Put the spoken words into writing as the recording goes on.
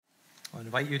I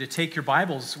invite you to take your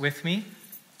Bibles with me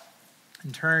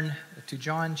and turn to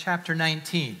John chapter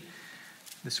 19.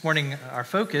 This morning, our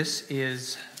focus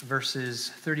is verses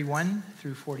 31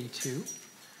 through 42.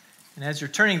 And as you're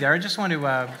turning there, I just want to,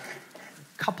 a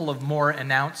couple of more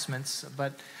announcements,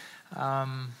 but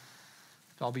I'll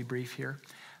be brief here.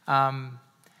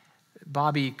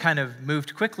 Bobby kind of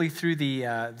moved quickly through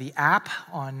the app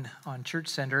on Church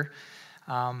Center.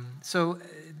 So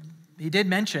he did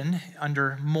mention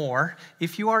under more,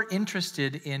 if you are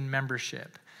interested in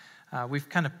membership, we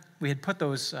had put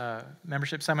those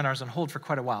membership seminars on hold for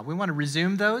quite a while. We want to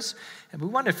resume those, and we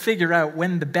want to figure out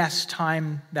when the best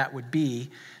time that would be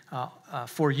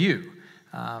for you.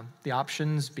 The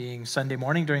options being Sunday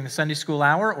morning during the Sunday school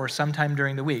hour or sometime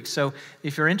during the week. So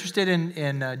if you're interested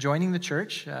in joining the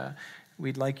church,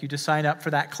 we'd like you to sign up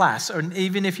for that class. Or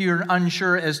even if you're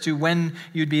unsure as to when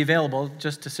you'd be available,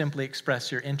 just to simply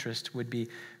express your interest would be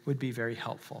very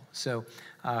helpful. So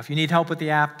if you need help with the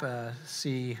app,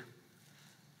 see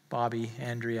Bobby,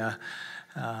 Andrea,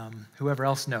 whoever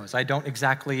else knows. I don't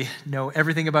exactly know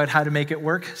everything about how to make it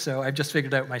work, so I've just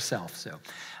figured it out myself. So,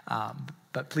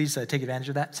 but please take advantage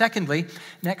of that. Secondly,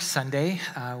 next Sunday,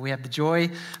 we have the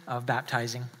joy of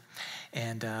baptizing,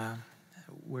 and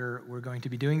we're going to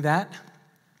be doing that.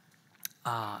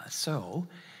 So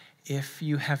if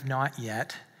you have not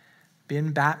yet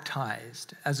been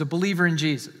baptized as a believer in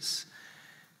Jesus,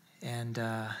 and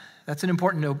that's an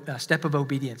important step of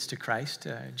obedience to Christ.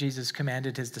 Jesus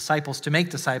commanded his disciples to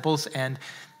make disciples, and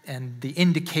the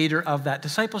indicator of that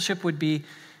discipleship would be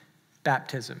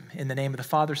baptism in the name of the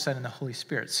Father, Son, and the Holy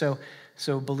Spirit. So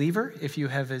believer, if you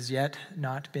have as yet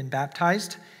not been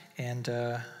baptized, and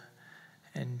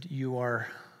you are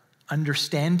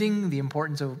understanding the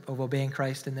importance of obeying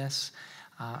Christ in this,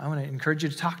 I want to encourage you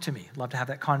to talk to me. I'd love to have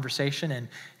that conversation,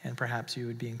 and perhaps you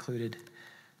would be included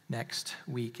next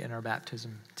week in our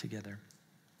baptism together.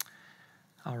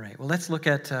 All right, well, let's look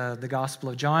at the Gospel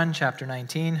of John, chapter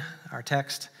 19, our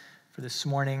text for this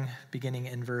morning, beginning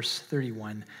in verse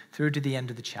 31 through to the end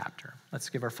of the chapter. Let's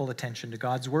give our full attention to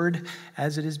God's word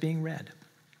as it is being read.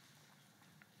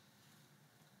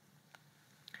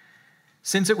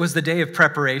 Since it was the day of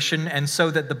preparation, and so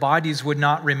that the bodies would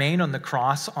not remain on the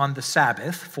cross on the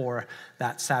Sabbath, for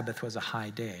that Sabbath was a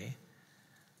high day,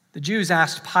 the Jews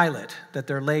asked Pilate that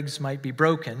their legs might be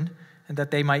broken and that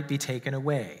they might be taken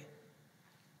away.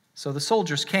 So the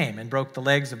soldiers came and broke the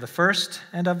legs of the first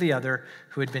and of the other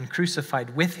who had been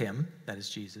crucified with him, that is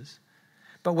Jesus.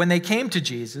 But when they came to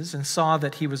Jesus and saw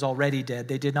that he was already dead,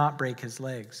 they did not break his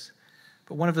legs.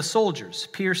 But one of the soldiers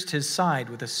pierced his side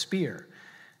with a spear,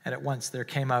 and at once there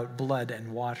came out blood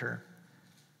and water.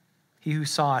 He who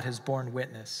saw it has borne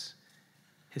witness.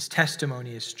 His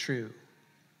testimony is true,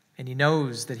 and he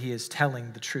knows that he is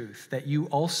telling the truth, that you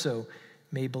also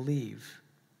may believe.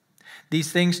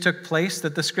 These things took place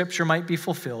that the scripture might be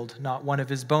fulfilled. Not one of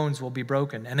his bones will be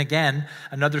broken. And again,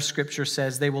 another scripture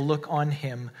says, they will look on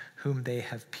him whom they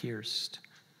have pierced.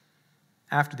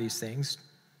 After these things,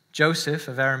 Joseph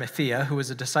of Arimathea, who was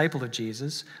a disciple of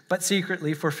Jesus, but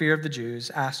secretly for fear of the Jews,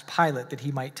 asked Pilate that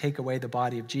he might take away the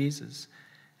body of Jesus.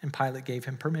 And Pilate gave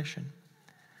him permission.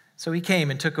 So he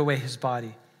came and took away his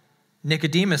body.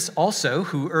 Nicodemus also,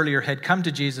 who earlier had come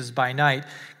to Jesus by night,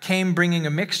 came bringing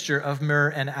a mixture of myrrh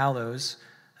and aloes,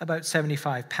 about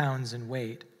 75 pounds in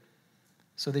weight.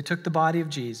 So they took the body of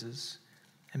Jesus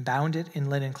and bound it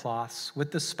in linen cloths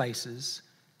with the spices,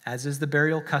 as is the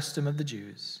burial custom of the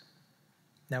Jews.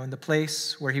 Now in the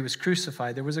place where he was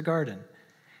crucified there was a garden,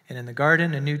 and in the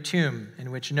garden a new tomb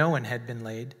in which no one had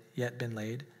yet been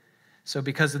laid. So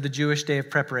because of the Jewish day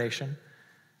of preparation,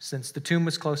 since the tomb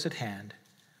was close at hand,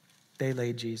 they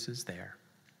laid Jesus there.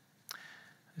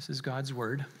 This is God's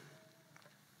word.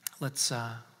 Let's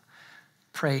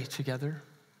pray together.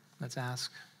 Let's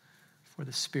ask for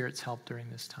the Spirit's help during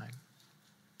this time.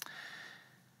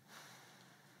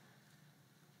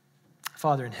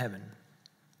 Father in heaven,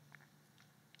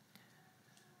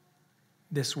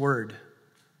 this word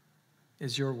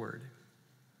is your word.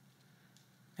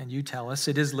 And you tell us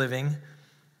it is living,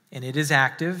 and it is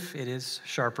active, it is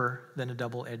sharper than a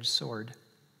double-edged sword.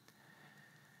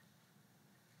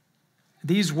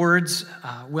 These words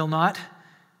will not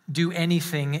do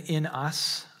anything in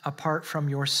us apart from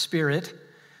your Spirit,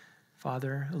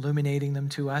 Father, illuminating them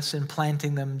to us and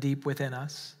planting them deep within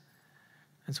us.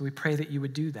 And so we pray that you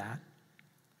would do that.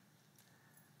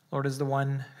 Lord, as the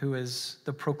one who is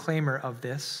the proclaimer of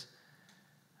this,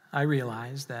 I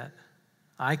realize that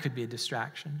I could be a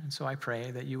distraction. And so I pray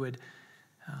that you would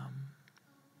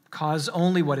cause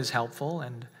only what is helpful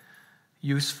and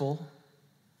useful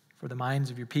for the minds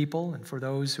of your people and for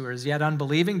those who are as yet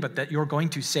unbelieving, but that you're going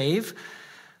to save.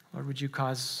 Lord, would you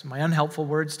cause my unhelpful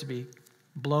words to be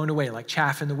blown away like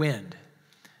chaff in the wind?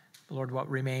 Lord, what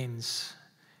remains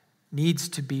needs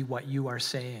to be what you are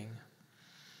saying.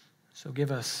 So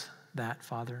give us that,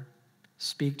 Father.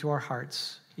 Speak to our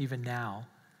hearts even now.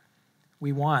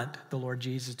 We want the Lord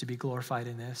Jesus to be glorified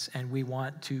in this, and we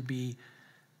want to be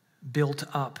built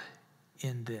up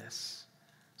in this.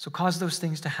 So cause those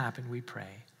things to happen, we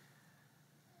pray.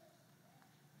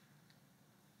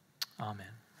 Amen.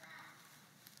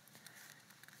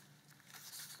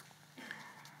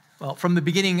 Well, from the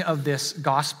beginning of this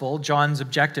gospel, John's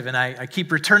objective, and I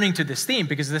keep returning to this theme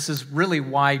because this is really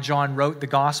why John wrote the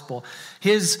gospel.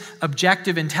 His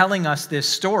objective in telling us this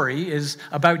story is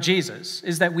about Jesus,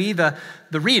 is that we, the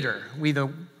reader,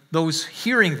 those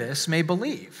hearing this may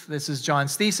believe. This is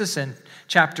John's thesis in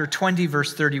chapter 20,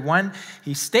 verse 31.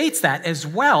 He states that as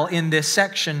well in this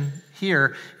section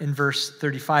here in verse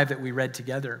 35 that we read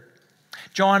together.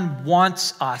 John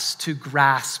wants us to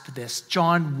grasp this.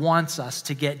 John wants us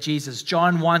to get Jesus.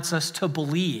 John wants us to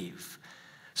believe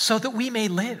so that we may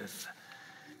live.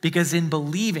 Because in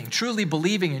believing, truly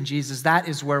believing in Jesus, that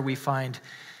is where we find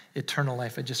eternal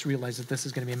life. I just realized that this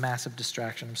is going to be a massive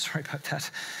distraction. I'm sorry about that.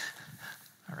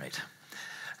 All right.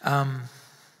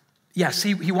 Yes,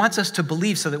 he wants us to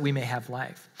believe so that we may have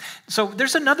life. So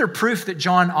there's another proof that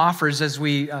John offers as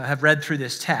we have read through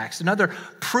this text. Another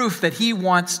proof that he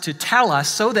wants to tell us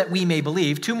so that we may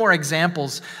believe. Two more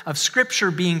examples of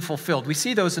Scripture being fulfilled. We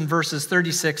see those in verses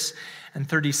 36 and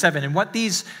 37. And what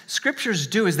these Scriptures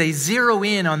do is they zero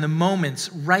in on the moments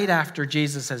right after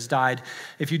Jesus has died.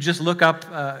 If you just look up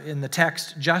in the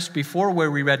text just before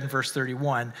where we read in verse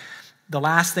 31, the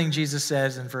last thing Jesus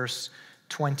says in verse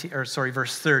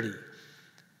 30.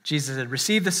 Jesus had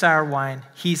received the sour wine.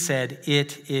 He said,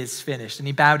 "It is finished." And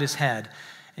he bowed his head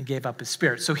and gave up his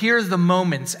spirit. So here are the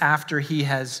moments after he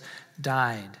has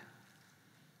died.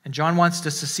 And John wants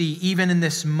us to see, even in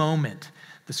this moment,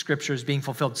 the Scripture is being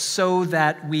fulfilled so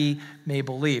that we may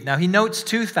believe. Now, he notes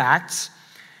two facts.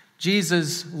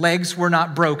 Jesus' legs were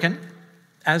not broken,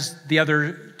 as the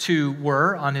other two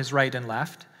were on his right and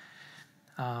left.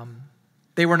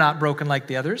 They were not broken like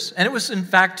the others. And it was, in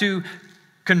fact, to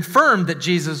confirm that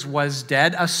Jesus was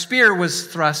dead, a spear was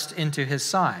thrust into his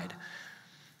side.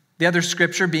 The other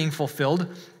Scripture being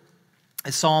fulfilled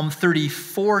is Psalm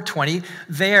 34:20.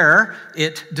 There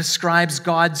it describes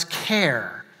God's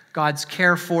care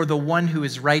for the one who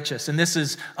is righteous. And this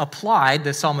is applied,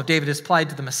 the Psalm of David is applied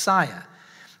to the Messiah.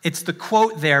 It's the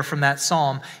quote there from that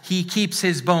psalm, "He keeps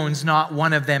his bones, not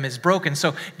one of them is broken."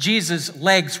 So Jesus'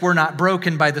 legs were not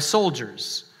broken by the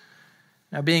soldiers.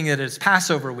 Now, being that it's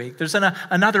Passover week, there's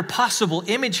another possible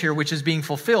image here which is being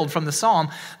fulfilled from the psalm,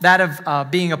 that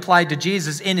of being applied to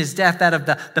Jesus in his death, that of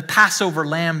the Passover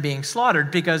lamb being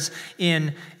slaughtered, because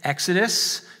in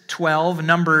Exodus 12,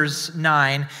 Numbers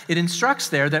 9, it instructs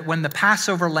there that when the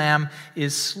Passover lamb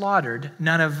is slaughtered,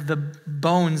 none of the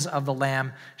bones of the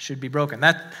lamb should be broken.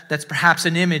 That's perhaps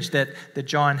an image that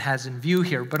John has in view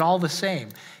here, but all the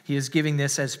same, he is giving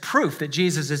this as proof that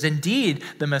Jesus is indeed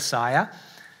the Messiah,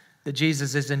 that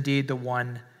Jesus is indeed the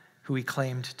one who he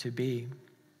claimed to be.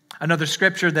 Another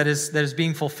Scripture that is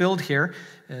being fulfilled here,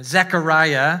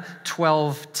 Zechariah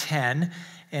 12:10.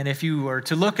 And if you were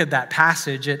to look at that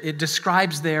passage, it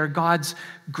describes there God's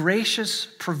gracious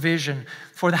provision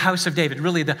for the house of David,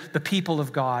 really the people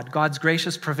of God, God's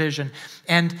gracious provision,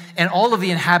 and all of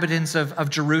the inhabitants of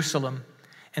Jerusalem,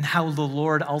 and how the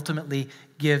Lord ultimately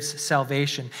gives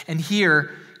salvation. And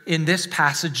here in this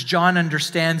passage, John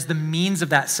understands the means of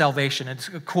that salvation. It's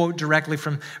a quote directly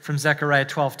from Zechariah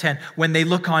 12:10, "When they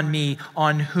look on me,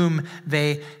 on whom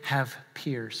they have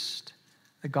pierced."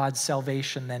 That God's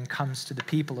salvation then comes to the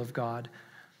people of God.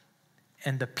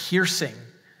 And the piercing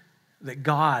that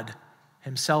God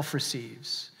himself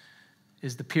receives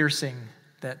is the piercing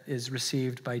that is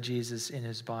received by Jesus in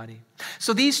his body.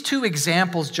 So these two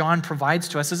examples John provides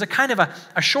to us as a kind of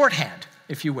a shorthand,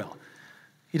 if you will.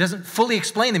 He doesn't fully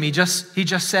explain them. He just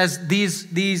says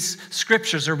these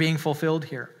Scriptures are being fulfilled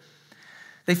here.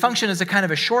 They function as a kind of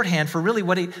a shorthand for really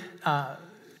what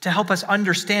to help us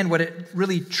understand what it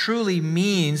really truly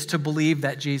means to believe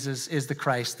that Jesus is the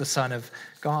Christ, the Son of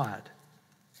God.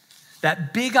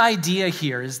 That big idea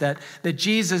here is that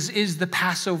Jesus is the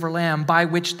Passover lamb by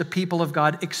which the people of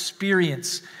God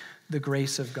experience the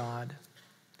grace of God.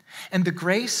 And the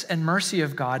grace and mercy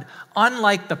of God,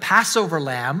 unlike the Passover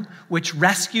lamb, which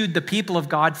rescued the people of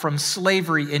God from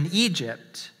slavery in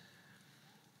Egypt,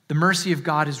 the mercy of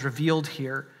God is revealed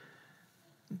here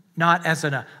not as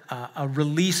a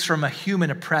release from a human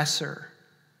oppressor,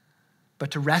 but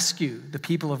to rescue the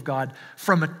people of God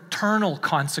from eternal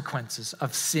consequences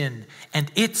of sin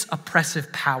and its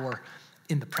oppressive power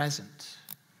in the present.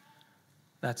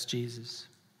 That's Jesus.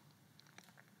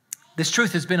 This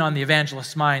truth has been on the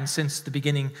evangelist's mind since the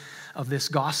beginning of this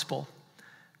gospel.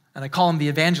 And I call him the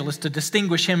evangelist to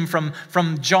distinguish him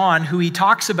from John, who he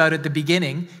talks about at the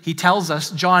beginning. He tells us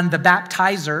John the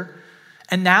baptizer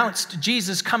announced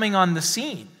Jesus coming on the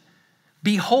scene.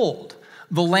 Behold,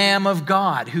 the Lamb of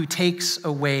God who takes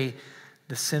away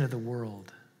the sin of the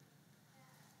world.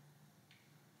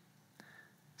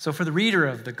 So for the reader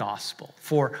of the gospel,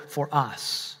 for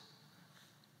us,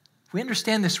 if we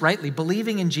understand this rightly,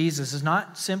 believing in Jesus is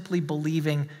not simply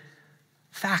believing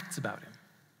facts about him,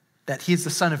 that he is the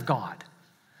Son of God,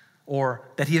 or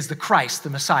that he is the Christ, the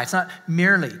Messiah. It's not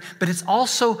merely, but it's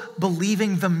also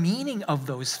believing the meaning of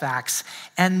those facts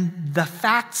and the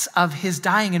facts of his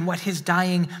dying and what his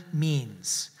dying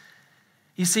means.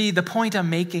 You see, the point I'm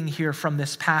making here from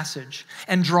this passage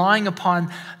and drawing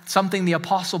upon something the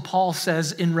Apostle Paul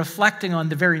says in reflecting on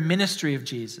the very ministry of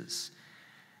Jesus,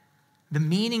 the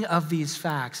meaning of these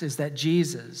facts is that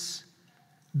Jesus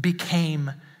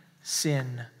became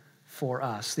sin for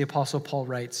us. The Apostle Paul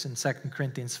writes in 2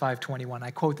 Corinthians 5:21, I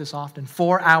quote this often,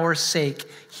 for our sake,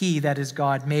 he, that is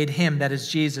God, made him, that is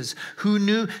Jesus, who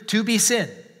knew to be sin,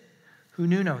 who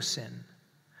knew no sin,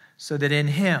 so that in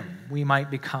him we might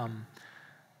become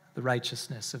the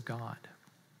righteousness of God.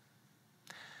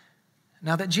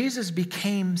 Now that Jesus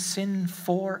became sin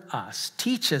for us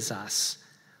teaches us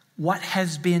what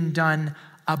has been done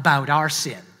about our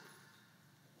sin.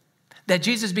 That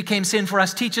Jesus became sin for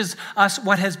us teaches us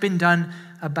what has been done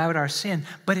about our sin,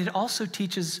 but it also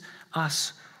teaches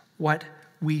us what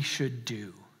we should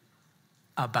do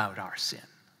about our sin.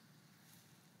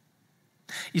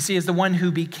 You see, as the one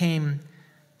who became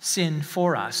sin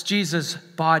for us, Jesus'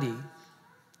 body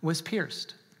was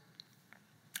pierced.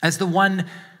 As the one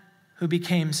who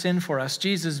became sin for us,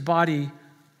 Jesus' body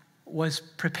was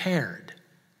prepared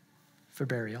for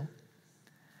burial.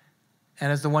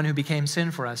 And as the one who became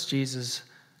sin for us, Jesus'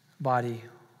 body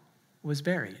was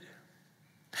buried.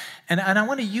 And I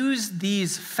want to use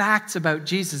these facts about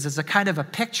Jesus as a kind of a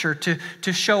picture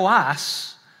to show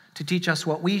us, to teach us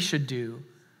what we should do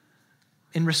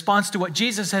in response to what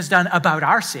Jesus has done about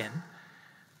our sin,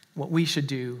 what we should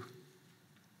do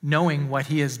knowing what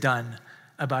he has done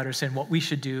about our sin, what we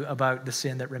should do about the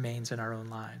sin that remains in our own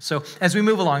lives. So as we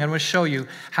move along, I want to show you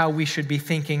how we should be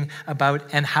thinking about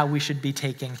and how we should be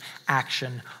taking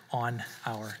action on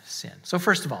our sin. So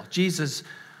first of all, Jesus'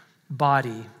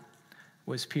 body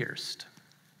was pierced.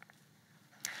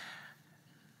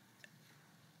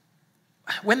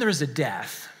 When there is a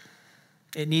death,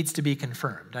 it needs to be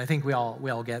confirmed. I think we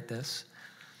all get this.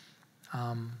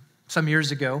 Some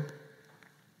years ago,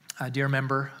 a dear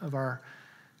member of our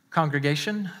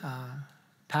congregation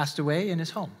passed away in his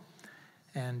home.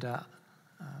 And a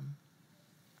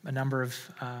number of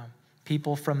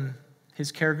people from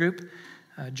his care group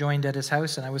joined at his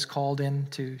house, and I was called in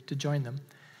to join them.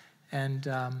 And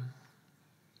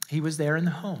he was there in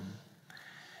the home.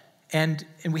 And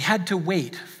we had to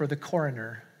wait for the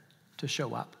coroner to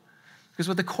show up. Because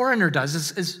what the coroner does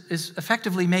is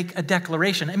effectively make a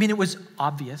declaration. I mean, it was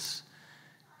obvious.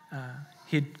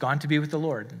 He had gone to be with the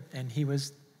Lord, and he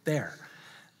was there.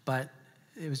 But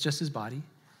it was just his body.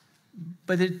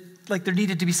 But there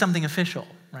needed to be something official,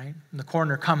 right? And the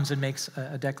coroner comes and makes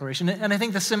a declaration. And I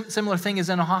think the similar thing is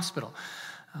in a hospital.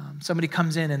 Somebody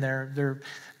comes in and they're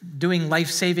doing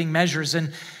life-saving measures,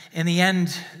 and in the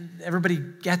end, everybody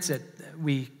gets it.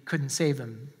 We couldn't save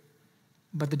them.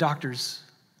 But the doctors,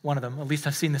 one of them, at least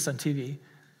I've seen this on TV,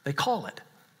 they call it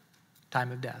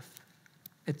time of death.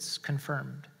 It's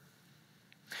confirmed.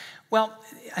 Well,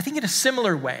 I think in a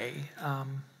similar way,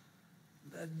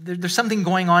 there's something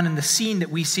going on in the scene that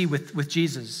we see with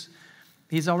Jesus.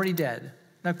 He's already dead.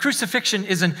 Now, crucifixion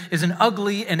is an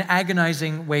ugly and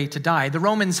agonizing way to die. The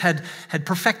Romans had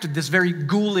perfected this very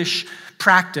ghoulish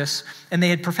practice, and they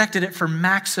had perfected it for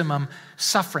maximum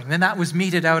suffering. Then that was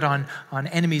meted out on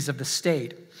enemies of the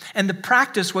state. And the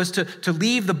practice was to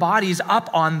leave the bodies up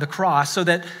on the cross so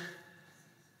that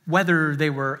whether they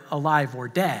were alive or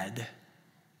dead,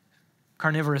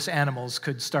 carnivorous animals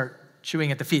could start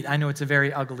chewing at the feet. I know it's a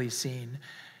very ugly scene.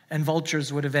 And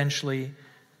vultures would eventually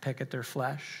pick at their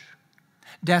flesh.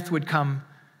 Death would come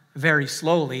very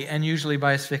slowly and usually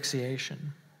by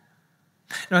asphyxiation.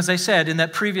 Now, as I said, in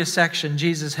that previous section,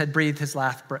 Jesus had breathed his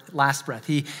last breath.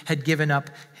 He had given up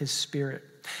his spirit.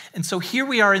 And so here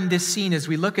we are in this scene as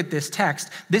we look at this text.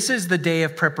 This is the day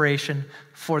of preparation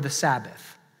for the Sabbath.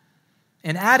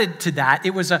 And added to that,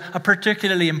 it was a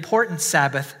particularly important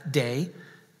Sabbath day,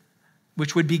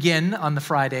 which would begin on the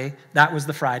Friday. That was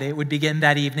the Friday. It would begin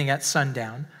that evening at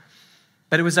sundown.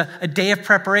 But it was a day of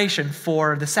preparation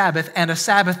for the Sabbath, and a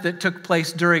Sabbath that took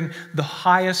place during the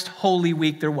highest holy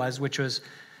week there was, which was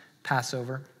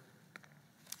Passover.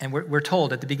 And we're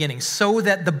told at the beginning, so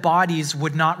that the bodies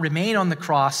would not remain on the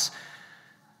cross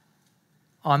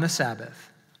on the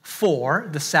Sabbath. For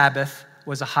the Sabbath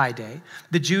was a high day.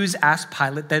 The Jews asked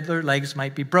Pilate that their legs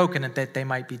might be broken and that they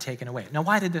might be taken away. Now,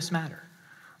 why did this matter?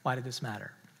 Why did this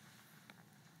matter?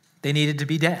 They needed to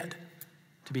be dead,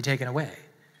 to be taken away.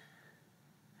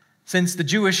 Since the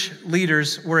Jewish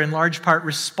leaders were in large part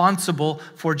responsible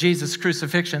for Jesus'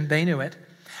 crucifixion, they knew it,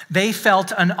 they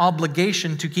felt an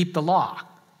obligation to keep the law.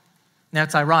 Now,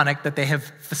 it's ironic that they have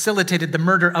facilitated the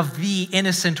murder of the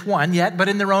innocent one, yet, but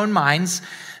in their own minds,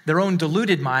 their own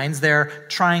deluded minds, they're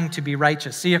trying to be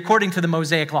righteous. See, according to the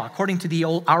Mosaic Law, according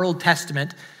to our Old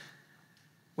Testament,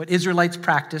 what Israelites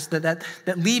practiced, that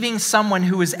leaving someone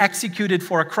who was executed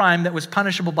for a crime that was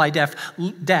punishable by death,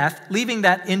 leaving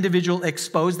that individual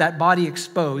exposed, that body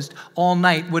exposed all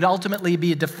night, would ultimately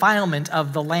be a defilement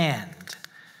of the land.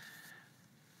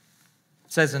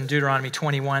 It says in Deuteronomy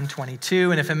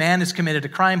 21:22, and if a man has committed a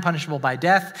crime punishable by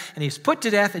death, and he's put to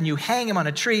death, and you hang him on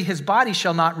a tree, his body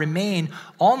shall not remain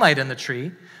all night on the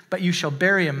tree, but you shall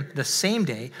bury him the same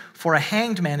day, for a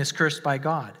hanged man is cursed by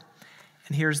God.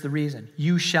 And here's the reason.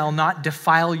 You shall not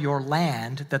defile your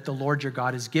land that the Lord your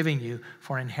God is giving you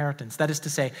for inheritance. That is to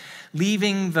say,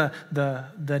 leaving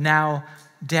the now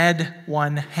dead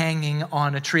one hanging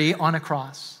on a tree, on a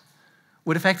cross,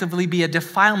 would effectively be a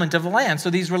defilement of the land. So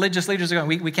these religious leaders are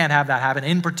going, we can't have that happen.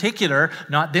 In particular,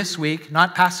 not this week,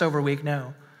 not Passover week,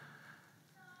 no.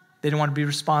 They didn't want to be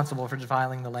responsible for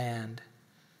defiling the land.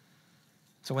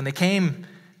 So when they came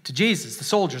to Jesus, the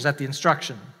soldiers, at the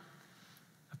instruction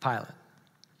of Pilate,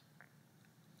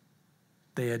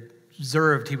 they had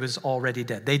observed he was already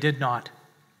dead. They did not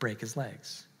break his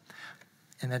legs.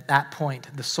 And at that point,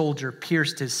 the soldier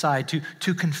pierced his side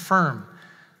to confirm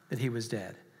that he was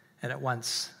dead. And at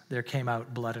once there came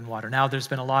out blood and water. Now there's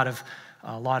been a lot of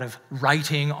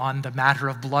writing on the matter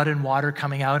of blood and water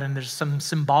coming out, and there's some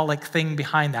symbolic thing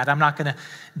behind that. I'm not going to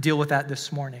deal with that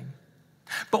this morning.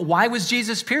 But why was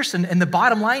Jesus pierced? And the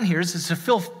bottom line here is to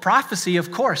fulfill prophecy,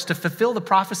 of course, to fulfill the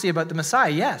prophecy about the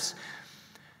Messiah, yes,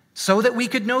 so that we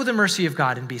could know the mercy of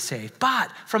God and be saved. But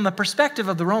from the perspective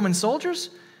of the Roman soldiers,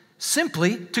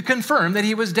 simply to confirm that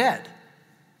he was dead.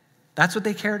 That's what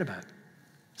they cared about,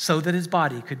 so that his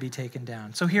body could be taken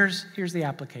down. So here's the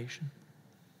application.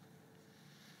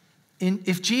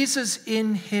 If Jesus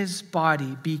in his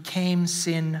body became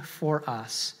sin for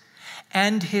us,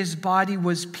 and his body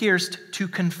was pierced to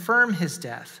confirm his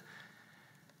death,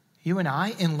 you and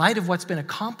I, in light of what's been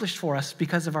accomplished for us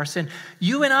because of our sin,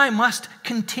 you and I must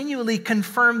continually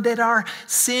confirm that our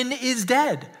sin is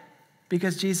dead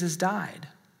because Jesus died.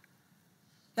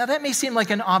 Now that may seem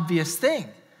like an obvious thing,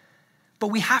 but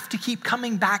we have to keep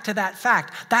coming back to that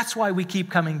fact. That's why we keep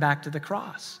coming back to the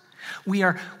cross.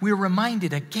 We're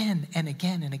reminded again and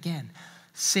again and again,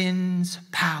 sin's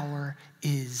power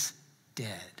is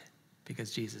dead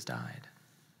because Jesus died.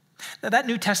 Now that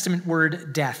New Testament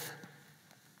word death,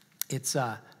 it's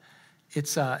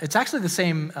actually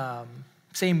the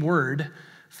same word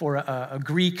for a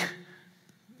Greek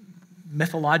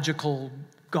mythological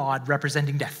god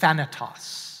representing death,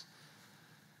 Thanatos.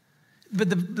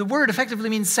 But the word effectively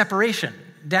means separation.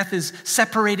 Death is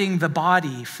separating the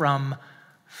body from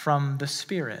the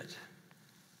spirit.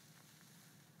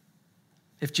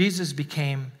 If Jesus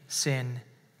became sin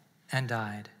and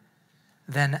died,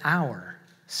 then our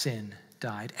sin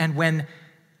died. And when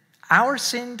our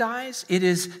sin dies, it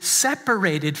is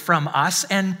separated from us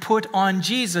and put on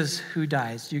Jesus who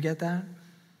dies. Do you get that?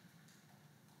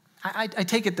 I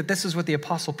take it that this is what the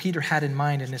Apostle Peter had in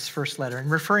mind in his first letter. And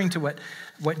referring to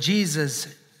what Jesus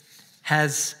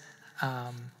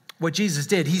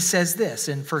did, he says this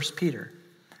in 1 Peter.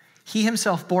 He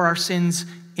himself bore our sins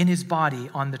in his body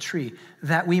on the tree,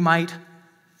 that we might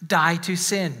die to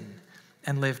sin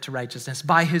and live to righteousness.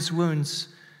 By his wounds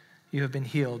you have been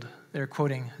healed. They're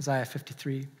quoting Isaiah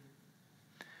 53.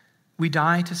 We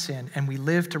die to sin and we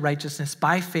live to righteousness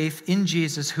by faith in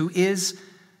Jesus, who is,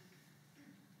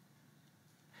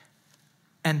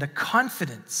 and the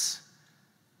confidence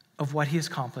of what he has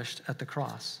accomplished at the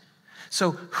cross.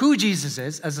 So who Jesus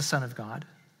is as the Son of God,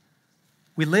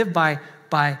 we live by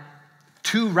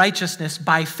to righteousness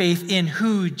by faith in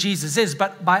who Jesus is,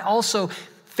 but by also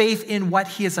faith in what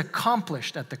he has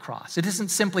accomplished at the cross. It isn't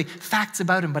simply facts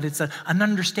about him, but it's an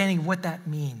understanding of what that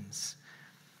means.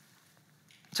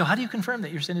 So how do you confirm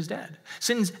that your sin is dead?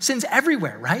 Sin's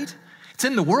everywhere, right? It's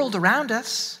in the world around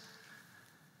us.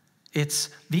 It's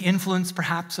the influence,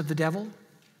 perhaps, of the devil.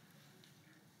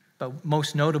 But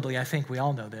most notably, I think we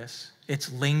all know this,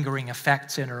 it's lingering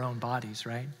effects in our own bodies,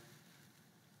 right?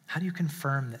 How do you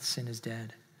confirm that sin is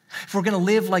dead? If we're going to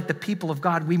live like the people of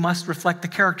God, we must reflect the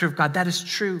character of God. That is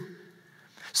true.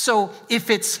 So if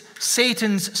it's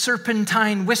Satan's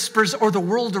serpentine whispers or the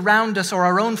world around us or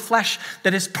our own flesh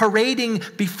that is parading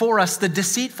before us the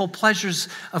deceitful pleasures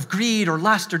of greed or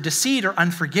lust or deceit or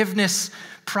unforgiveness,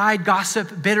 pride,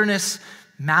 gossip, bitterness,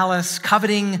 malice,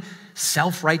 coveting,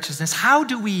 self-righteousness, how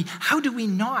do we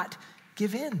not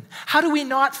give in? How do we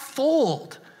not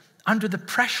fold under the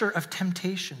pressure of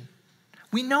temptation?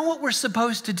 We know what we're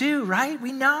supposed to do, right?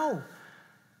 We know.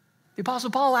 The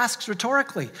Apostle Paul asks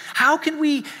rhetorically, how can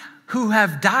we who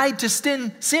have died to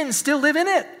sin still live in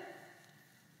it?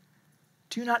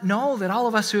 Do you not know that all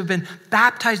of us who have been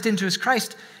baptized into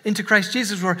Christ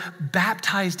Jesus were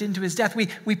baptized into his death?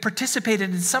 We participated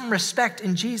in some respect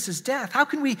in Jesus' death. How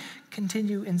can we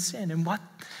continue in sin? And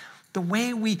the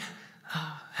way we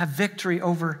have victory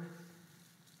over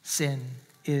sin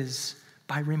is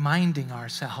by reminding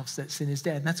ourselves that sin is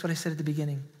dead. And that's what I said at the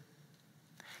beginning.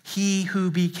 He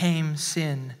who became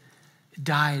sin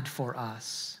died for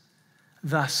us,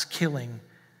 thus killing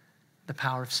the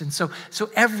power of sin. So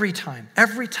every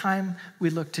time we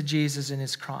look to Jesus and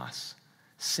his cross,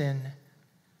 sin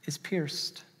is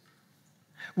pierced.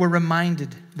 We're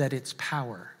reminded that its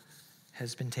power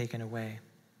has been taken away.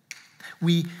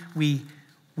 We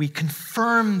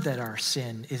confirm that our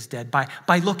sin is dead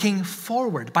by looking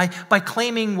forward, by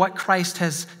claiming what Christ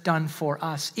has done for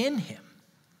us in him.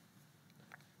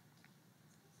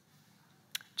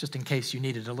 Just in case you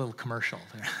needed a little commercial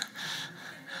there.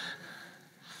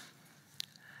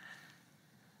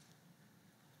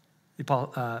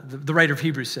 The writer of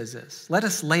Hebrews says this, let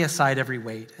us lay aside every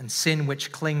weight and sin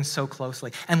which clings so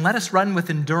closely, and let us run with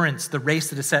endurance the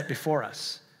race that is set before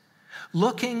us,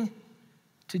 looking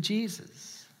to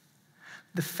Jesus,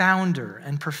 the founder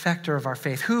and perfecter of our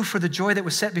faith, who for the joy that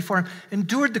was set before him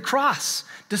endured the cross,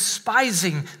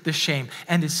 despising the shame,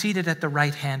 and is seated at the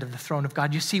right hand of the throne of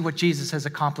God. You see what Jesus has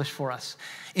accomplished for us,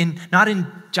 not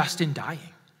just in dying,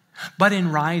 but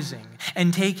in rising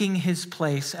and taking his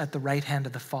place at the right hand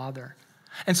of the Father.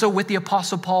 And so with the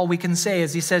Apostle Paul, we can say,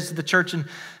 as he says to the church in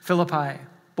Philippi,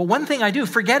 but one thing I do,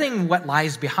 forgetting what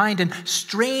lies behind and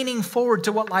straining forward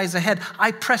to what lies ahead,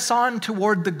 I press on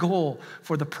toward the goal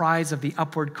for the prize of the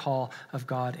upward call of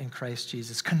God in Christ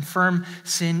Jesus. Confirm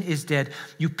sin is dead.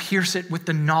 You pierce it with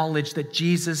the knowledge that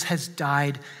Jesus has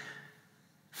died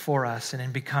for us, and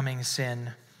in becoming sin,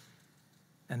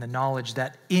 and the knowledge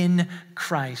that in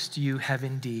Christ you have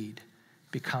indeed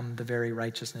become the very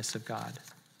righteousness of God.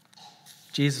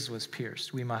 Jesus was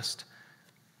pierced. We must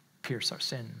pierce our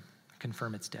sin,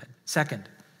 confirm it's dead. Second,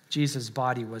 Jesus'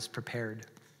 body was prepared.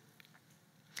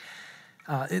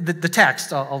 The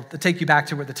text, I'll take you back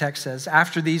to what the text says.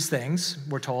 After these things,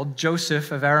 we're told,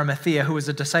 Joseph of Arimathea, who was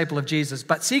a disciple of Jesus,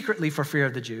 but secretly for fear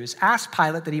of the Jews, asked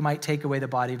Pilate that he might take away the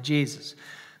body of Jesus.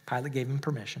 Pilate gave him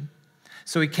permission.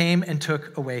 So he came and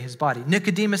took away his body.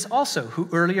 Nicodemus also, who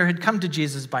earlier had come to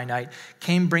Jesus by night,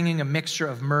 came bringing a mixture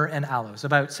of myrrh and aloes,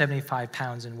 about 75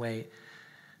 pounds in weight.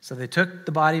 So they took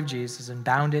the body of Jesus and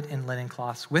bound it in linen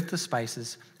cloths with the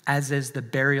spices, as is the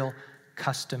burial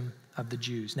custom of the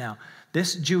Jews. Now,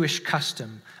 this Jewish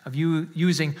custom of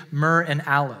using myrrh and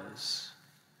aloes,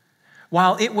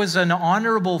 while it was an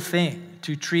honorable thing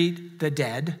to treat the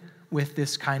dead with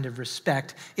this kind of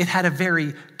respect, it had a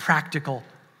very practical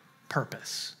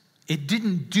purpose. It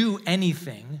didn't do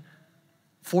anything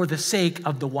for the sake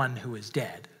of the one who is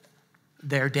dead.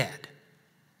 They're dead.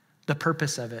 The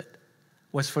purpose of it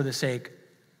was for the sake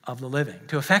of the living,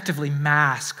 to effectively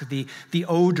mask the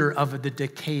odor of the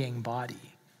decaying body.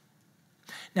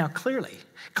 Now,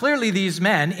 clearly these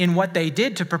men, in what they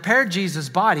did to prepare Jesus'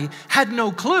 body, had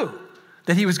no clue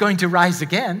that he was going to rise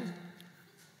again.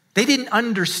 They didn't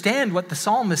understand what the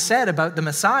psalmist said about the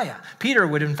Messiah. Peter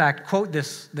would, in fact, quote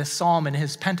this psalm in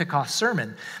his Pentecost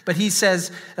sermon. But he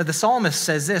says, the psalmist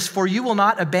says this, "For you will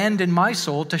not abandon my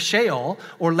soul to Sheol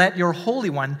or let your Holy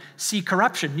One see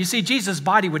corruption." You see, Jesus'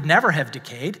 body would never have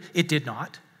decayed. It did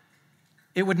not.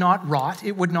 It would not rot.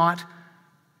 It would not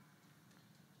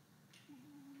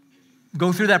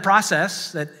go through that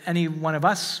process that any one of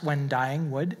us, when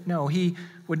dying, would. No, he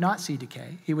would not see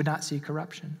decay. He would not see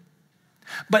corruption.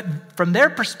 But from their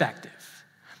perspective,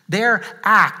 their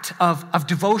act of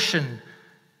devotion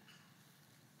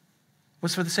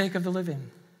was for the sake of the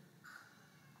living.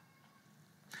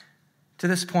 To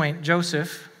this point,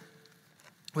 Joseph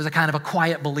was a kind of a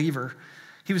quiet believer.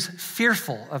 He was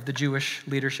fearful of the Jewish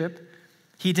leadership.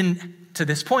 He didn't, to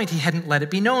this point, he hadn't let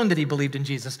it be known that he believed in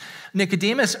Jesus.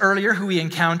 Nicodemus, who we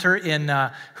encountered in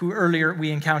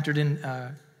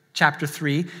chapter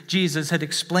 3, Jesus had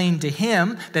explained to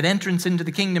him that entrance into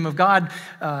the kingdom of God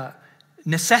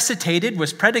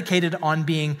was predicated on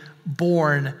being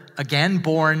born again,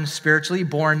 born spiritually,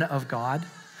 born of God.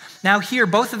 Now here,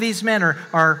 both of these men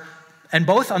are and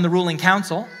both on the ruling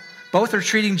council, both are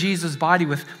treating Jesus' body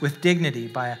with dignity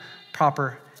by a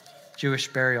proper Jewish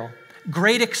burial.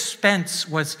 Great expense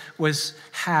was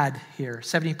had here,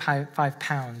 75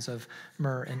 pounds of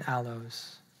myrrh and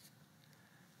aloes.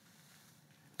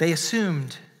 They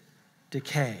assumed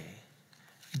decay.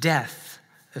 Death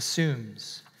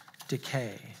assumes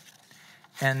decay.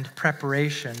 And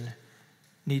preparation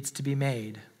needs to be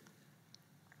made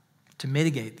to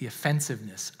mitigate the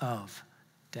offensiveness of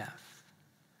death.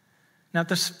 Now,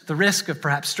 the risk of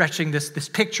perhaps stretching this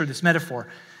picture, this metaphor,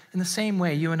 in the same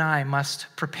way, you and I must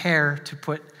prepare to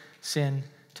put sin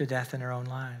to death in our own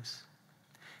lives.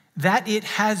 That it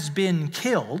has been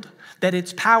killed, that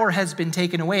its power has been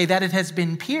taken away, that it has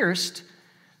been pierced,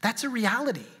 that's a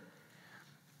reality.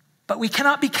 But we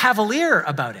cannot be cavalier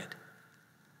about it.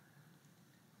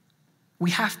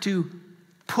 We have to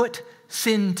put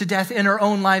sin to death in our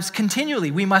own lives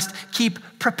continually. We must keep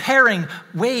preparing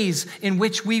ways in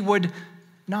which we would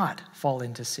not fall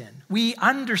into sin. We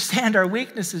understand our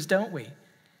weaknesses, don't we?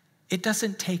 It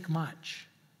doesn't take much.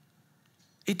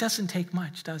 It doesn't take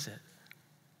much, does it?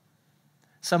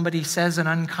 Somebody says an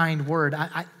unkind word.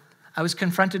 I was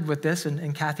confronted with this,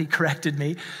 and Kathy corrected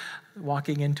me,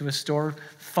 walking into a store,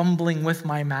 fumbling with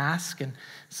my mask, and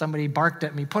somebody barked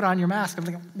at me, "Put on your mask." I'm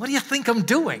thinking, what do you think I'm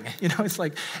doing? It's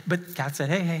like, but Kat said,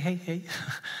 hey,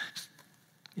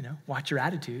 watch your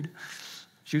attitude.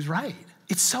 She was right.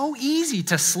 It's so easy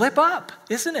to slip up,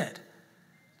 isn't it?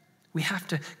 We have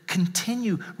to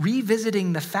continue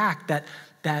revisiting the fact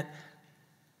that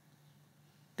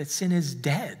sin is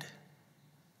dead,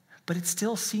 but it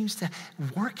still seems to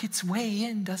work its way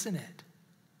in, doesn't it?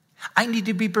 I need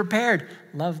to be prepared.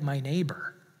 Love my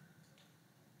neighbor.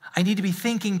 I need to be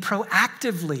thinking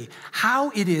proactively how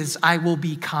it is I will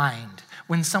be kind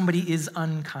when somebody is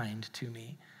unkind to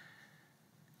me.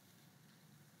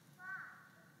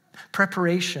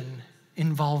 Preparation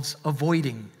involves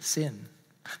avoiding sin.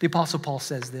 The Apostle Paul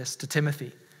says this to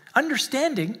Timothy,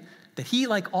 understanding that he,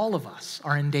 like all of us,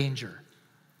 are in danger.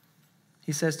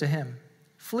 He says to him,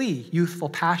 flee youthful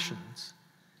passions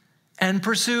and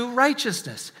pursue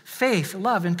righteousness, faith,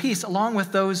 love, and peace, along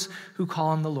with those who call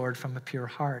on the Lord from a pure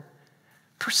heart.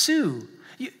 Pursue.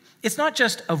 It's not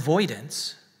just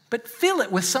avoidance, but fill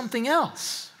it with something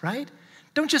else, right?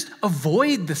 Don't just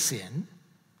avoid the sin.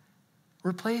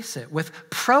 Replace it with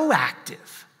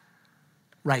proactive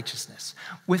righteousness,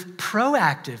 with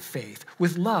proactive faith,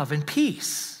 with love and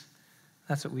peace.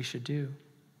 That's what we should do.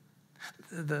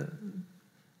 The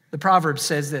proverb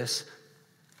says this,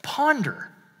 ponder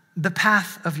the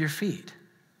path of your feet.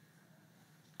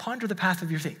 Ponder the path of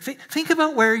your feet. Think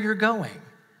about where you're going.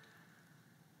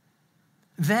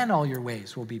 Then all your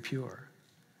ways will be pure.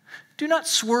 Do not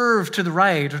swerve to the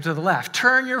right or to the left.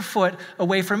 Turn your foot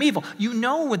away from evil. You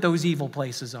know what those evil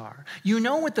places are. You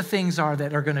know what the things are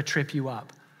that are going to trip you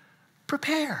up.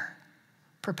 Prepare.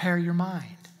 Prepare your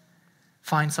mind.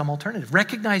 Find some alternative.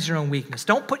 Recognize your own weakness.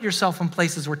 Don't put yourself in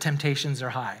places where temptations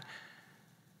are high.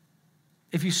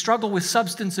 If you struggle with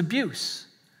substance abuse,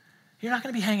 you're not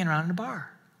going to be hanging around in a bar.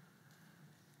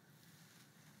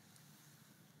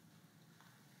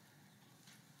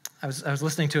 I was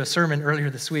listening to a sermon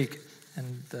earlier this week,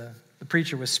 and the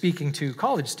preacher was speaking to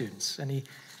college students, and he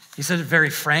said it very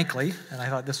frankly, and I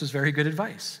thought this was very good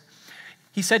advice.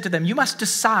 He said to them, you must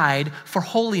decide for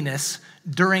holiness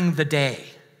during the day.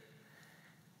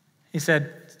 He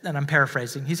said, and I'm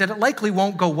paraphrasing, he said, it likely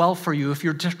won't go well for you if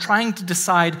you're just trying to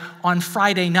decide on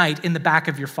Friday night in the back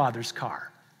of your father's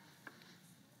car.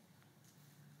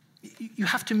 You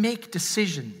have to make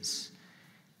decisions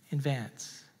in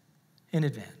advance.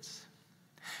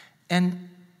 And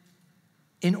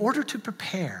in order to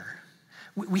prepare,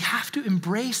 we have to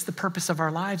embrace the purpose of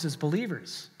our lives as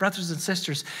believers. Brothers and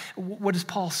sisters, what does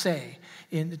Paul say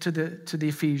to the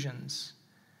Ephesians?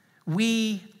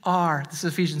 We are, this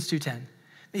is Ephesians 2:10.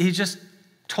 He just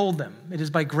told them, it is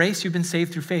by grace you've been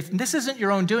saved through faith. And this isn't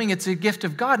your own doing, it's a gift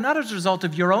of God, not as a result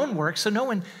of your own work, so no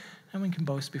one can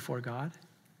boast before God.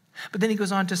 But then he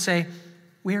goes on to say,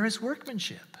 we are his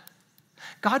workmanship.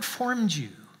 God formed you.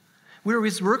 We are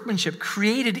his workmanship,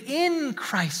 created in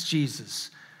Christ Jesus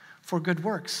for good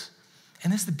works.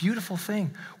 And this is the beautiful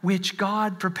thing, which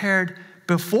God prepared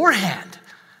beforehand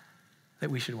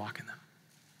that we should walk in them.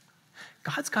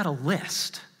 God's got a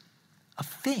list of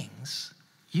things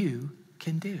you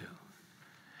can do.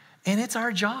 And it's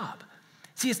our job.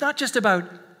 See, it's not just about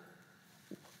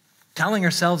telling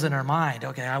ourselves in our mind,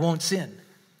 okay, I won't sin.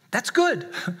 That's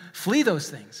good. Flee those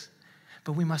things.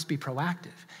 But we must be proactive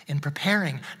in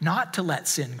preparing not to let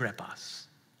sin grip us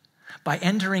by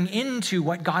entering into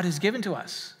what God has given to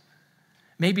us.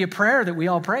 Maybe a prayer that we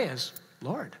all pray is,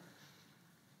 Lord,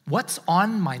 what's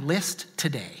on my list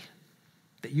today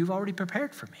that you've already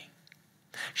prepared for me?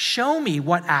 Show me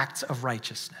what acts of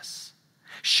righteousness.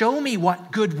 Show me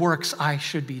what good works I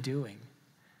should be doing,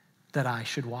 that I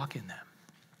should walk in them.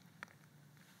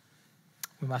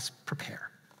 We must prepare.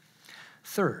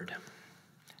 Third,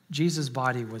 Jesus'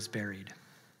 body was buried.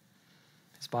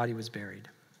 His body was buried.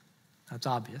 That's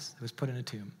obvious. It was put in a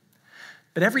tomb.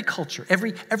 But every culture,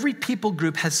 every people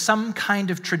group has some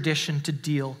kind of tradition to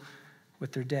deal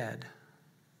with their dead,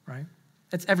 right?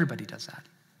 Everybody does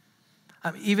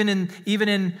that. Even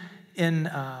in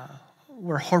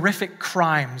where horrific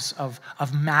crimes of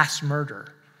mass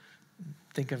murder,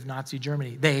 think of Nazi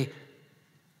Germany, they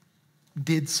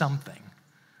did something.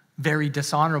 Very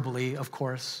dishonorably, of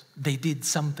course, they did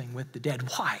something with the dead.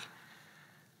 Why?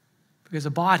 Because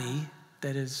a body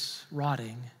that is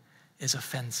rotting is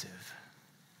offensive.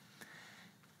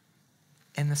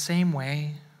 In the same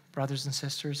way, brothers and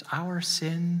sisters, our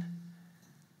sin,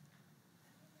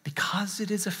 because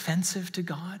it is offensive to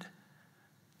God,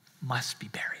 must be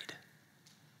buried.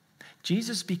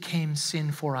 Jesus became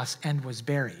sin for us and was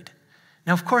buried.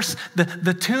 Now, of course,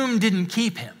 the tomb didn't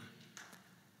keep him.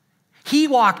 He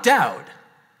walked out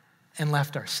and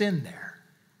left our sin there.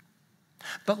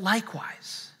 But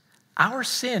likewise, our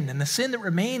sin and the sin that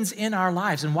remains in our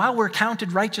lives, and while we're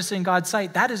counted righteous in God's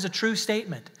sight, that is a true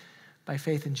statement by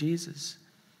faith in Jesus.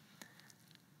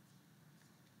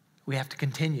 We have to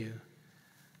continue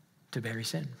to bury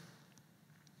sin.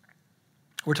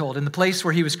 We're told in the place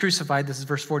where he was crucified, this is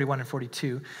verse 41 and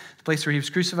 42, the place where he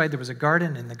was crucified, there was a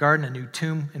garden, in the garden a new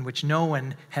tomb in which no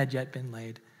one had yet been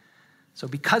laid. So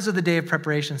because of the day of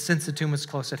preparation, since the tomb was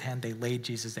close at hand, they laid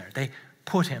Jesus there. They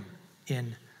put him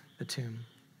in the tomb.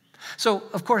 So,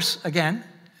 of course, again,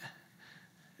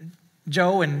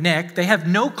 Joe and Nick, they have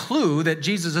no clue that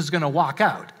Jesus is going to walk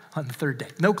out on the third day.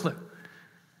 No clue.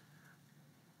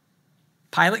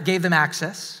 Pilate gave them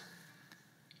access,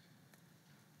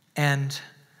 and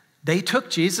they took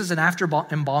Jesus, and after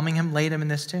embalming him, laid him in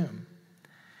this tomb.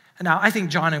 And now, I think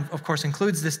John, of course,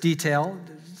 includes this detail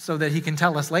so that he can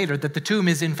tell us later that the tomb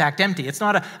is in fact empty. It's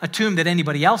not a tomb that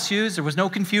anybody else used. There was no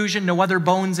confusion, no other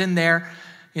bones in there,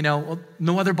 no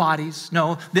other bodies.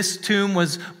 No, this tomb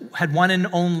had one and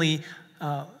only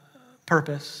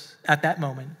purpose at that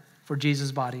moment for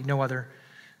Jesus' body, no other.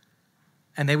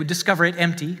 And they would discover it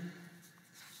empty.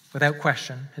 Without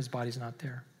question, his body's not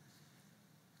there.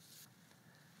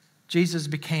 Jesus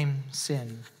became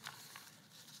sin,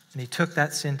 and he took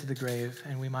that sin to the grave,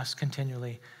 and we must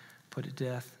continually put it to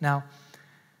death. Now,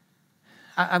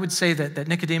 I would say that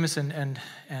Nicodemus and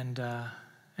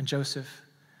Joseph,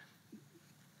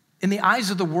 in the eyes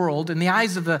of the world, in the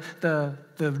eyes of the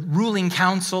ruling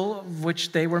council of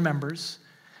which they were members,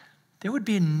 there would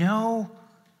be no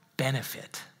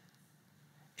benefit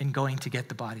in going to get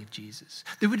the body of Jesus.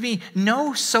 There would be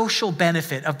no social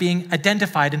benefit of being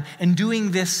identified and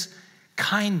doing this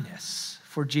kindness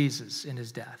for Jesus in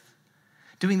his death,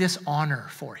 doing this honor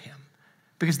for him,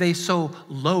 because they so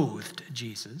loathed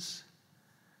Jesus.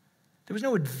 There was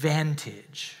no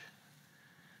advantage.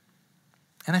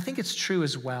 And I think it's true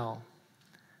as well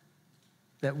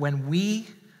that when we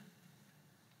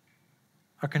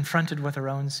are confronted with our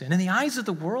own sin, in the eyes of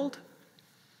the world,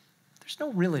 there's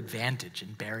no real advantage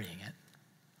in burying it.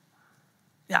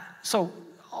 Yeah, so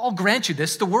I'll grant you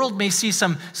this. The world may see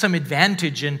some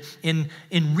advantage in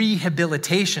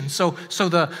rehabilitation. So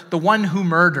the one who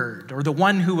murdered or the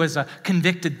one who was a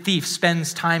convicted thief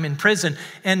spends time in prison.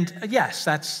 And yes,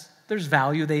 there's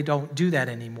value. They don't do that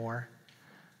anymore.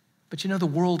 But the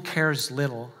world cares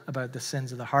little about the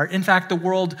sins of the heart. In fact, the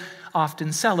world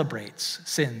often celebrates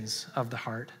sins of the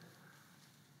heart,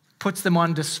 puts them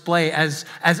on display as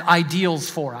ideals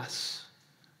for us.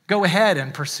 Go ahead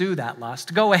and pursue that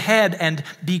lust. Go ahead and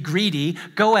be greedy.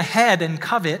 Go ahead and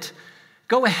covet.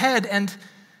 Go ahead and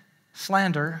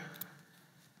slander.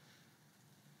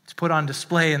 It's put on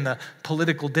display in the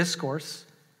political discourse.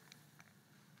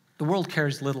 The world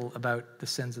cares little about the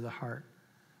sins of the heart.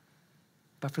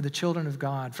 But for the children of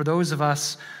God, for those of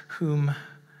us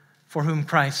for whom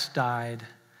Christ died,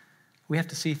 we have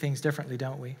to see things differently,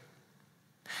 don't we?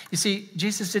 You see,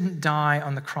 Jesus didn't die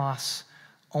on the cross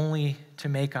only to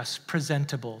make us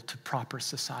presentable to proper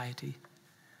society.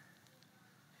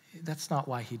 That's not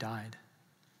why he died.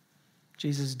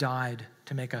 Jesus died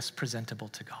to make us presentable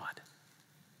to God.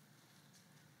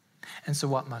 And so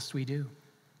what must we do?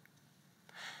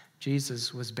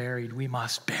 Jesus was buried. We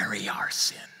must bury our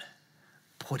sin.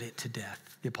 Put it to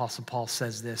death. The Apostle Paul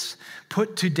says this,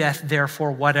 put to death,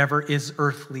 therefore, whatever is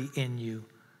earthly in you.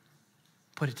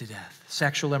 Put it to death.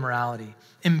 Sexual immorality,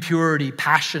 impurity,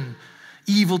 passion,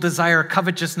 evil desire,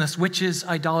 covetousness, which is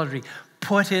idolatry.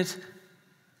 Put it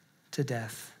to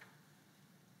death.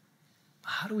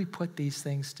 How do we put these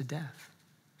things to death?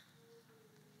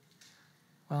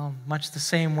 Well, much the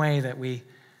same way that we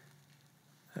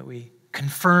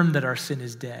confirm that our sin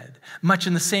is dead, much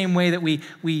in the same way that we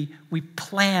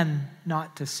plan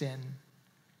not to sin.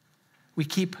 We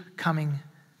keep coming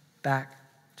back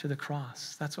to the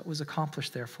cross. That's what was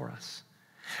accomplished there for us.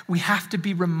 We have to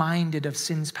be reminded of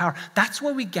sin's power. That's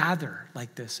why we gather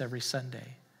like this every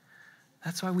Sunday.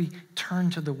 That's why we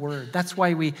turn to the Word. That's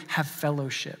why we have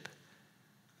fellowship.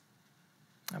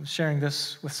 I was sharing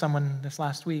this with someone this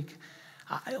last week.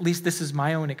 At least this is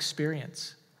my own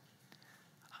experience.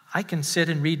 I can sit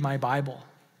and read my Bible.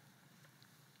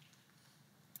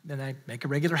 And I make a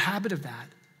regular habit of that.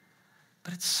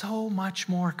 But it's so much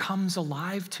more comes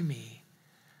alive to me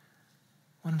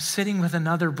when I'm sitting with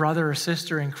another brother or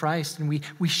sister in Christ and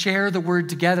we share the Word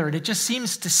together, and it just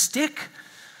seems to stick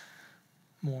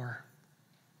more.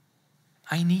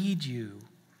 I need you,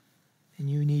 and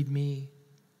you need me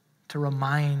to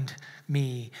remind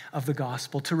me of the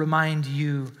gospel, to remind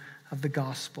you of the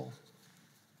gospel.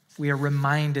 We are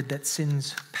reminded that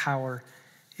sin's power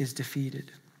is defeated.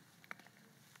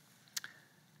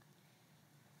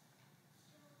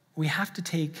 We have to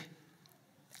take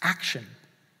action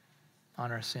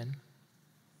on our sin.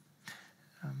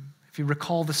 If you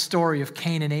recall the story of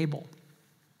Cain and Abel,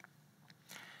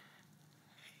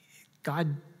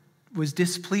 God was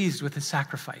displeased with his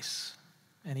sacrifice,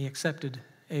 and he accepted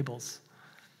Abel's.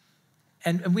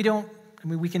 And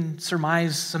we can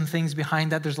surmise some things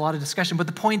behind that. There's a lot of discussion. But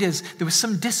the point is, there was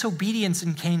some disobedience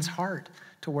in Cain's heart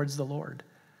towards the Lord.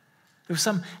 There was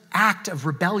some act of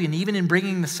rebellion, even in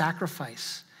bringing the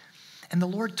sacrifice. And the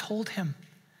Lord told him,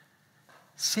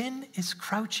 sin is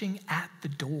crouching at the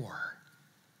door.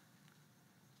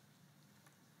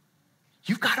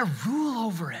 You've got to rule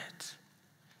over it.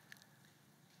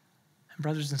 And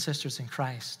brothers and sisters in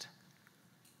Christ,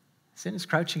 sin is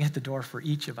crouching at the door for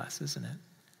each of us, isn't it?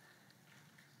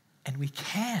 And we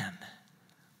can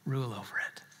rule over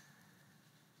it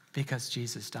because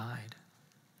Jesus died.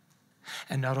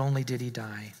 And not only did he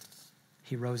die,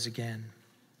 he rose again.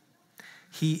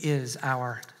 He is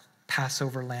our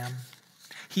Passover lamb.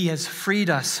 He has freed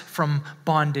us from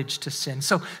bondage to sin.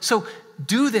 So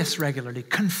do this regularly.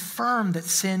 Confirm that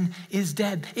sin is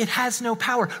dead. It has no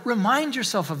power. Remind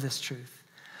yourself of this truth.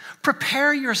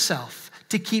 Prepare yourself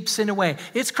to keep sin away.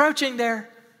 It's crouching there.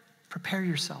 Prepare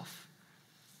yourself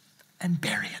and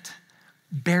bury it.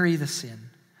 Bury the sin.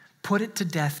 Put it to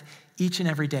death each and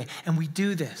every day. And we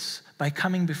do this by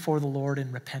coming before the Lord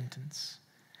in repentance.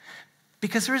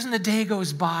 Because there isn't a day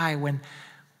goes by when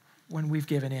we've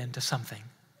given in to something.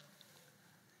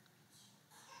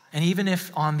 And even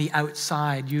if on the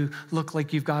outside you look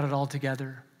like you've got it all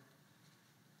together,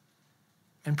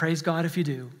 and praise God if you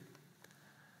do,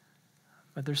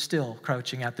 but they're still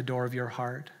crouching at the door of your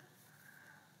heart.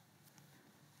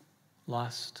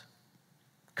 Lust,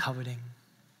 coveting,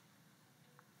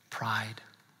 pride,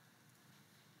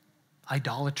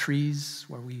 idolatries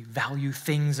where we value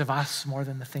things of us more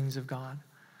than the things of God.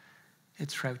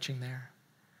 It's crouching there.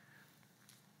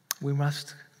 We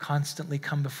must constantly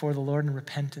come before the Lord in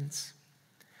repentance.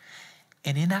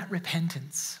 And in that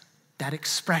repentance, that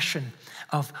expression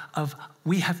of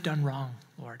we have done wrong,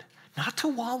 Lord, not to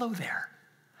wallow there,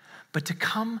 but to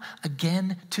come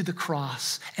again to the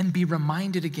cross and be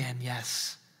reminded again,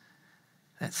 yes,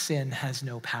 that sin has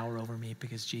no power over me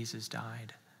because Jesus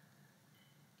died.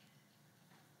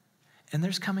 And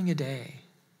there's coming a day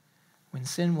when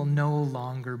sin will no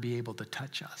longer be able to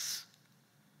touch us.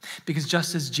 Because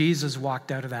just as Jesus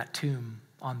walked out of that tomb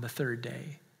on the third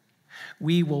day,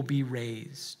 we will be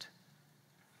raised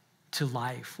to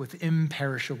life with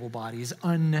imperishable bodies,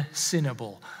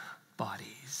 unsinnable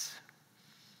bodies.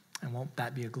 And won't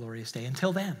that be a glorious day?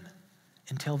 Until then,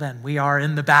 we are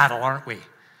in the battle, aren't we?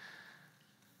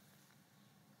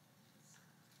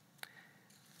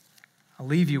 I'll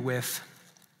leave you with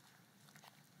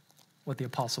what the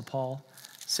Apostle Paul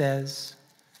says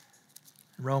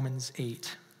in Romans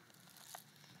 8.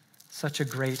 Such a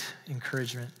great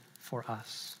encouragement for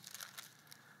us.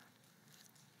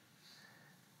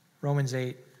 Romans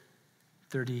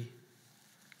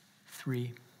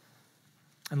 8:33.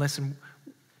 And listen,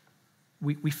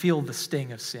 we feel the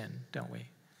sting of sin, don't we?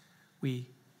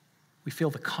 We feel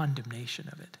the condemnation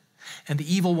of it. And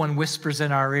the evil one whispers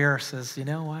in our ear, says, you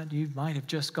know what, you might have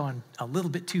just gone a little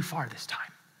bit too far this time.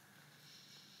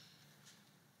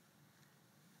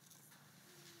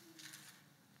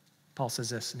 Paul says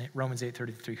this in Romans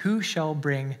 8:33, who shall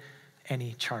bring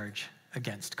any charge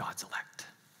against God's elect?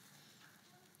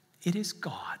 It is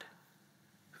God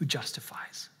who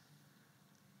justifies.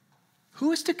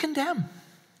 Who is to condemn?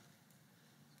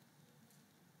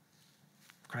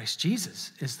 Christ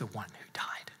Jesus is the one who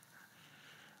died.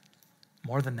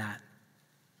 More than that,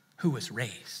 who was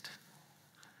raised,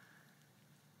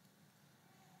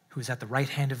 who is at the right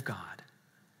hand of God,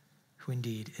 who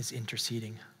indeed is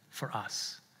interceding for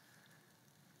us.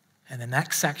 And the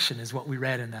next section is what we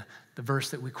read in the verse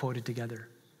that we quoted together.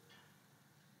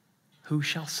 Who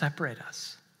shall separate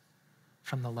us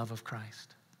from the love of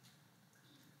Christ?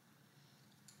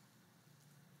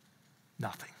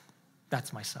 Nothing.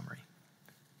 That's my summary.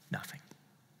 Nothing.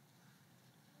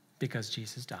 Because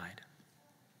Jesus died.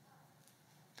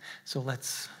 So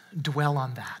let's dwell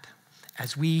on that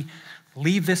as we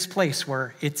leave this place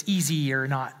where it's easier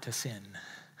not to sin,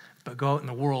 but go out in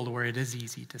the world where it is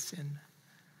easy to sin.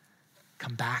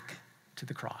 Come back to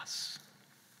the cross.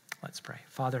 Let's pray.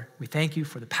 Father, we thank you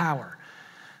for the power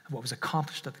of what was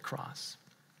accomplished at the cross.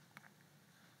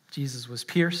 Jesus was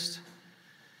pierced.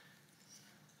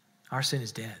 Our sin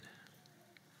is dead.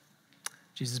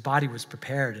 Jesus' body was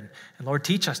prepared. And Lord,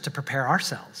 teach us to prepare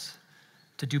ourselves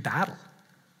to do battle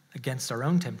against our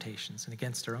own temptations and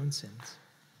against our own sins.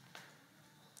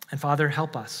 And Father,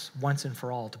 help us once and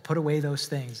for all to put away those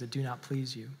things that do not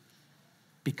please you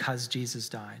because Jesus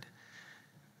died.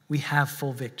 We have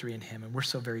full victory in him, and we're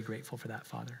so very grateful for that,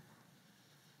 Father.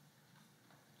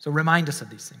 So remind us of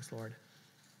these things, Lord,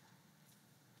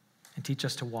 and teach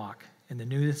us to walk in the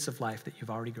newness of life that you've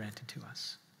already granted to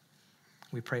us.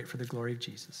 We pray it for the glory of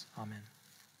Jesus. Amen.